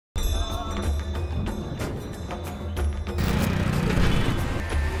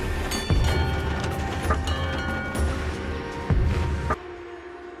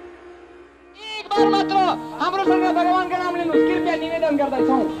हाम्रो सँग भगवानका नाम लिनुहोस् कृपया निवेदन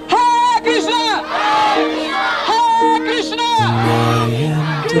गर्दैछौं हरे कृष्ण हरे Krishna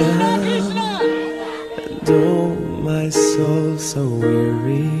Krishna Krishna and oh my soul so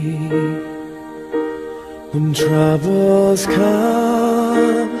weary when troubles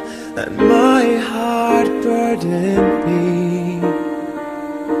come and my heart burden be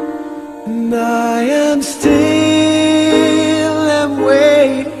and I am still and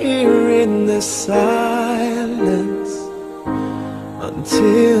wait here in the silence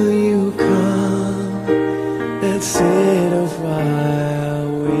until you come and sit a while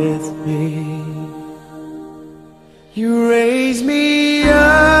with me. You raise me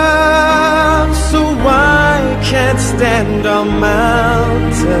up so I can't stand on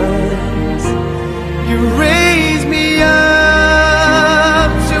mountains. You raise me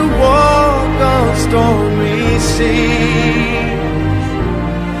up to walk on stormy seas.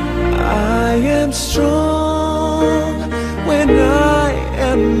 I am strong when I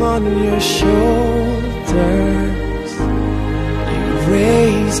am on your shoulders. You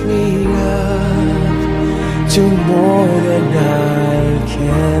raise me up to more than I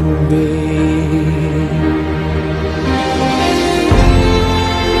can be.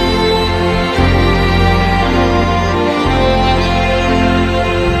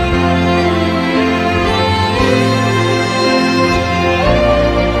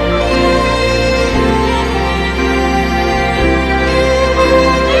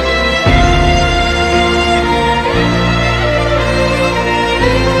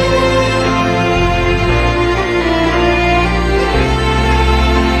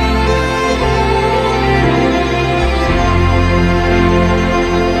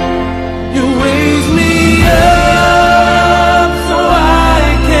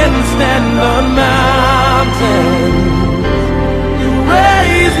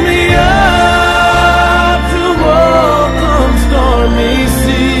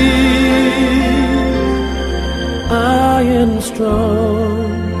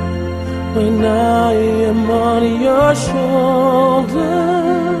 When I am on your shoulders,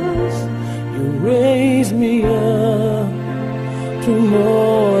 you raise me up to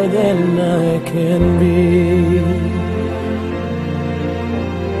more than I can be.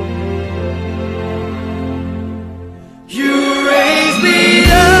 You raise me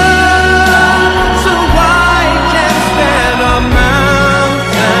up so I can stand on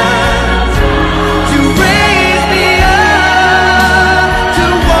mountains. You raise me up to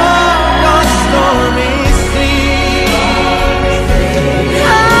walk on stormy seas. I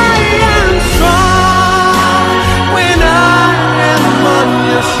am strong when I am on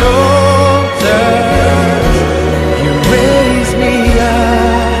your shoulders. You raise me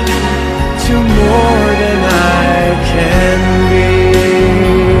up to more than I can be.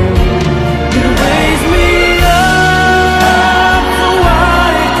 You raise me up so I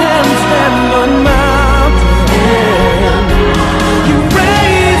can stand on mountains. You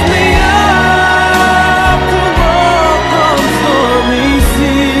raise me up to walk on stormy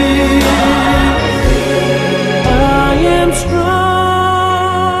seas. I am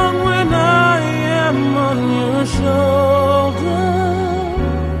strong when I am on your shoulder.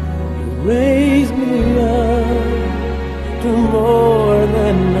 You raise me up to more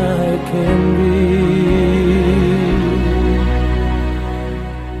than I can be.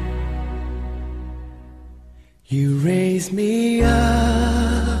 You raise me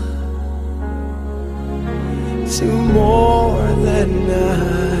up to more